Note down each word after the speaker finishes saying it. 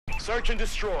Search and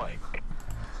destroy.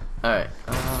 Alright,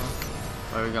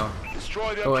 where are we going?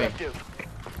 Destroy the objective.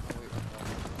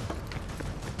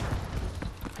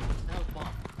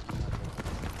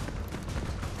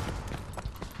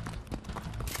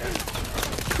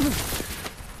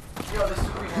 Yo, this is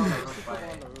on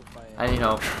the roof by I need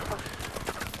help.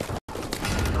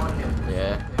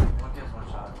 Yeah. One gets one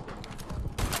shot.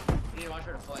 You need to watch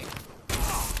her to flank.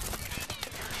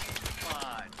 Come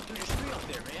on. Dude, there's 3 up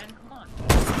there, man. Come on.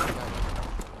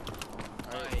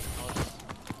 Alright,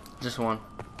 Just one.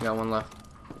 We got one left.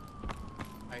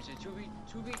 Alright, so 2v. Come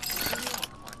on,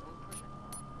 don't push it.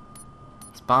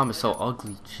 This bomb is so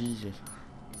ugly, Jesus.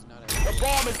 The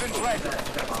bomb has been planted.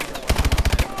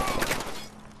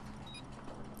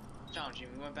 Challenge him.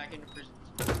 We went back into prison.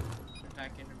 Went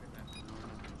back into prison.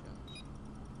 He's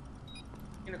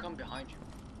gonna come behind you.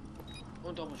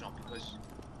 Don't double jump because.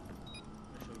 I'm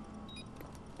gonna show you.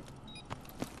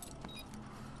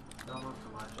 Don't move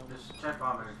too much. Just check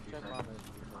bomb every few seconds.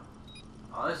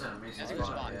 Oh, this is an amazing That's a good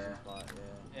spot. spot.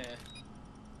 Yeah. Yeah.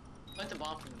 Let the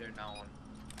bomb from there now on.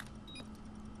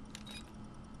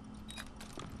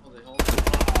 Hold it, hold it.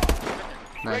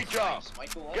 Great Nice. job.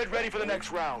 Michael, Get ready for the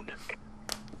next round.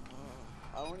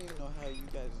 I don't even know how you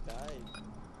guys died.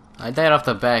 I died off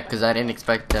the back because I didn't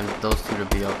expect those two to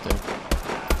be up there.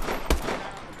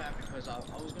 Because I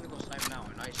was gonna go snipe now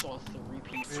and I saw 3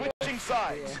 people. Switching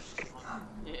sides.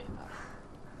 Yeah.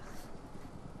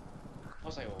 I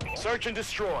was like, oh. Search and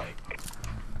destroy.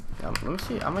 Yeah, let me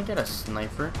see. I'm gonna get a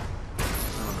sniper. I'm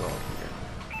gonna go up here.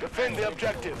 Defend the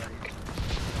objective.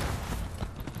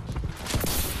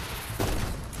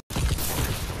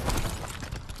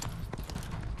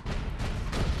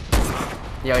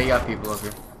 Yeah, you got people up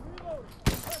here. No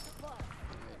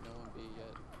one beat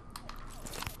yet.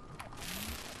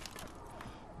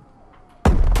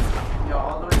 Yo,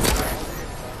 all the way to the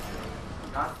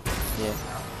right. Got it? Yeah.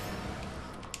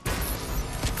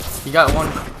 You got one.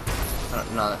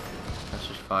 No, that's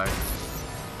just fire.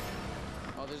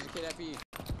 Oh, there's a kid at B.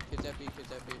 Kids at B,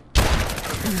 kids at B.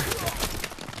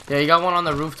 Yeah, you got one on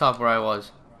the rooftop where I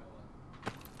was.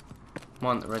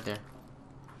 One right there.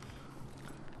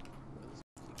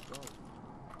 Keep going.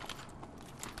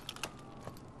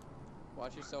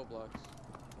 Watch your cell blocks.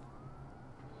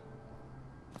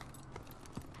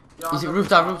 Yo, Is it on the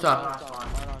rooftop, Right rooftop? on spawn,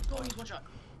 right on Oh, spawn. he's one shot.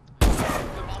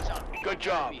 Good bomb shot. Good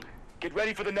job. Get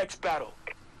ready for the next battle.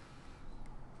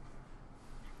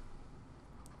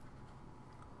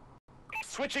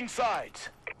 Switching sides.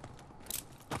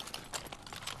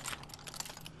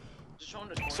 Just showing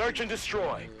the Search and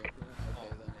destroy. Okay,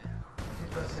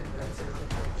 then.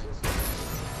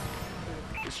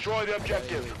 Destroy the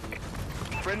objective.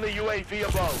 Friendly UAV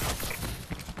above.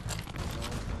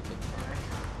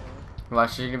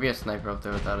 Watch, there's gonna be a sniper up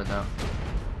there without a doubt.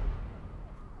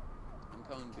 I'm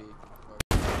coming B.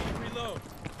 Reload.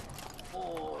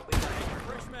 Oh, they got it.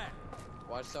 Fresh mag.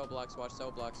 Watch cell blocks, watch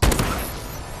cell blocks.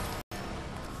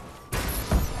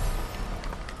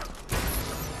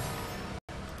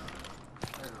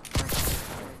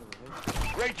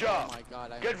 Great Oh job. my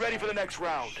god, I Get ready for the next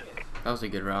round. That was a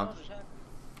good round. We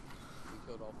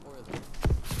killed all 4 of them. At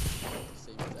the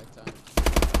same exact time.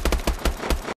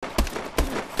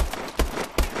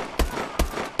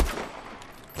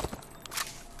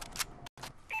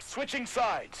 Switching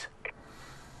sides.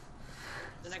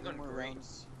 Isn't that 3 going more great?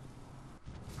 rounds.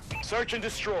 Search and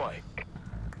destroy.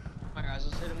 My guys,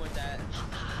 let's hit him with that.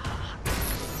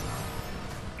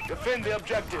 Defend the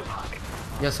objective.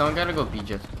 Yeah, someone gotta go B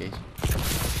just in case.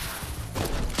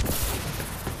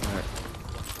 Alright.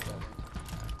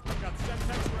 Got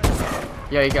Semtex ready.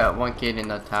 Yeah, you got one kid in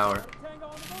the tower. Tango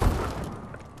on the move.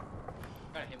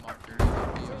 Got a hit marker.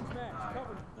 Change mag.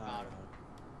 Cover. Got him.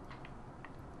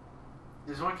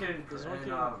 There's one kid in There's one kid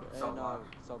cell block.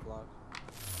 cell block.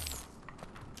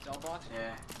 Cell box?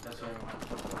 Yeah, that's what I want.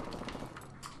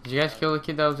 Did you guys kill the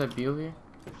kid that was at B over here?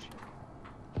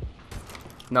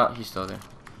 No, he's still there.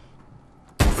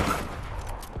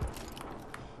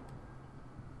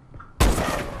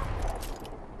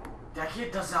 That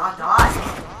kid does not die.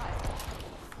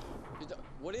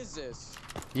 What is this?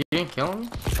 You didn't kill him? I'm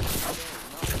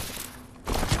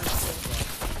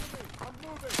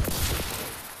moving.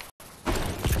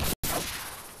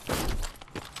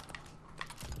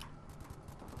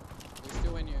 There's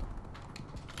 2 in here.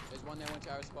 There's one that went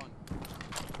to our spawn.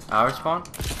 Our spawn?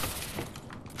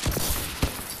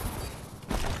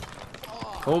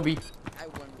 Oh, Kobe. I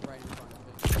went right in front of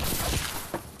it.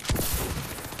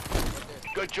 Right there.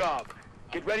 Good job.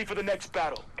 Get ready for the next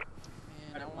battle.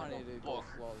 Man, I wanted to go Book.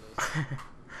 flawless.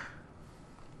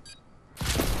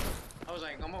 I was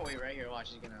like, I'm gonna wait right here, watch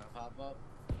he's gonna pop up.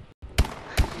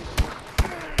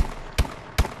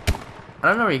 I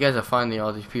don't know where you guys are finding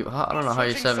all these people. I don't know how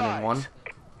you're Switching 7-1.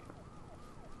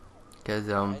 Cause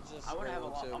I I just would have a go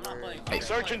lot. to I'm not where- playing.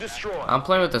 Search and destroy. I'm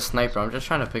playing with the sniper. I'm just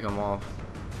trying to pick them off.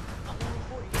 I'm level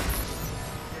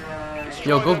 40.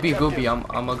 Yo, go B, go B. I'm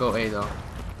gonna go A though.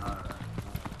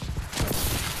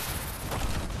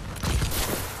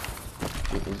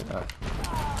 Shit, he's out.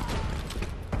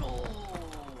 Oh.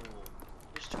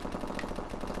 There's two.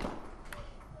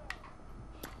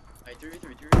 Alright, 3.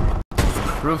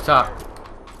 Rooftop.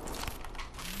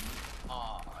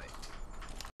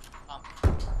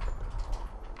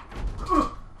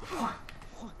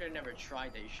 I never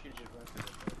tried that. You should just went for it.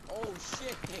 Oh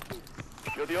shit!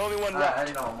 You're the only one I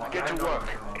left. know. Get to work.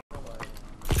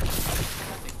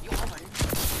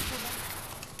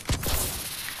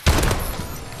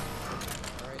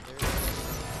 Alright,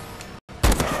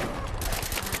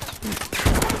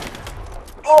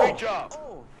 there Great job.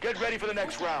 Oh! Get ready for the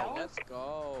next round. Let's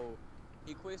go.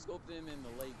 He quick scoped him in the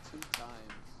leg 2 times.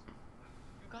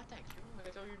 You got that, Q. I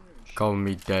thought you were doing shit. Call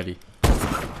me daddy. I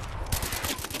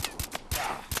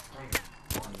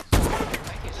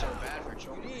get so bad for You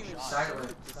choking didn't even shots.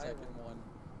 shoot the second one.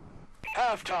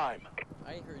 Halftime.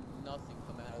 I heard nothing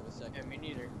come out of the second Yeah, me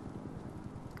neither.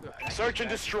 Search and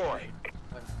destroy.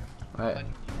 Right.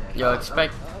 Yo,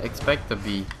 expect the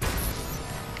B.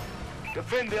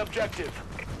 Defend the objective.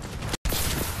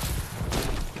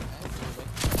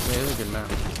 Yeah, he's a good man.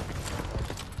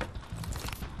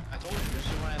 I told you this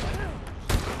is what I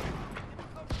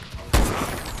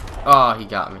like. Oh, he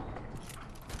got me.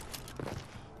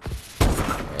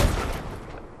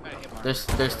 Gotta hit Mark.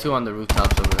 There's two on the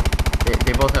rooftops over there.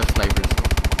 They both have snipers.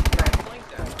 I like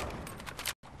that.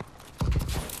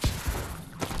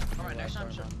 Alright, next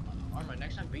time, sir. Alright,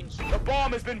 next time, beating The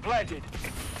bomb has been planted.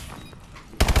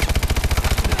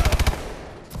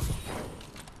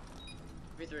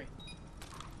 V3.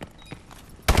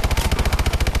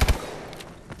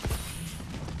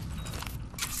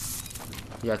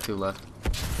 You got 2 left.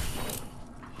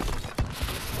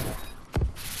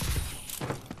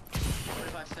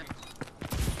 45 seconds.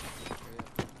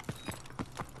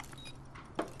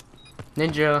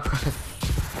 Ninja.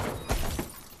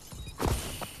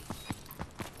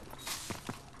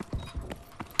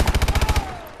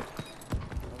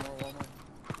 One more.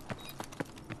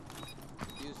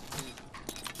 Fuse.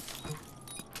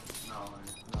 No.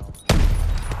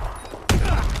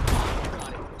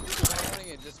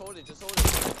 Just hold it.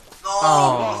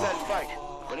 Oh. Lost that fight,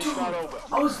 but it's not over.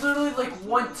 I was literally like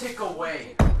 1 tick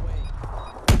away. Trick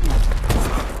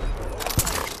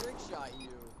shot you.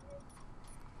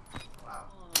 Wow.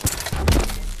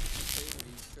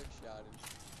 Trick shot him.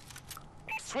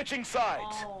 Switching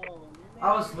sides.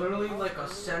 I was literally like a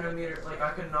centimeter. Like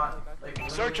I could not. Like literally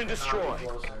Search and could not be destroy.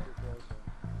 closer.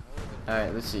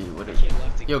 Alright, let's see what it. Shit,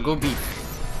 left the Yo, key. go B.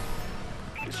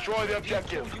 Destroy the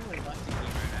objective. You were left the key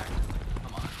right back.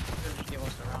 Come on. You just give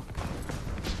us the round.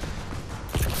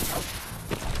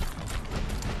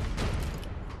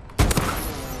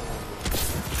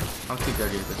 I'm too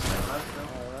dirty at this time.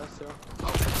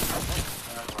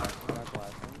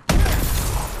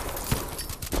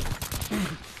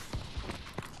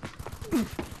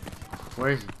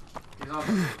 Where is he?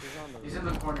 He's in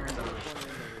the corner in the room.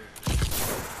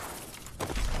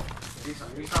 He's on.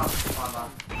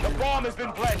 The bomb has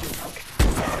been planted.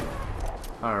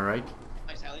 Alright.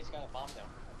 Nice, at least got a bomb down.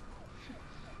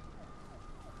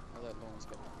 I'll let Bones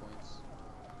get the points.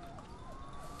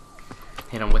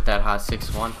 Hit him with that hot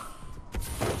 6-1.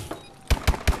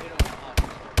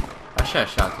 I should have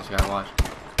shot this guy, watch.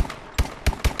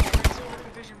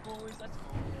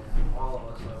 All of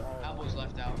us are. Cowboys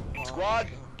left out. Squad,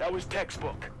 that was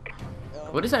textbook.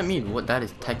 What does that mean? What that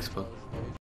is textbook?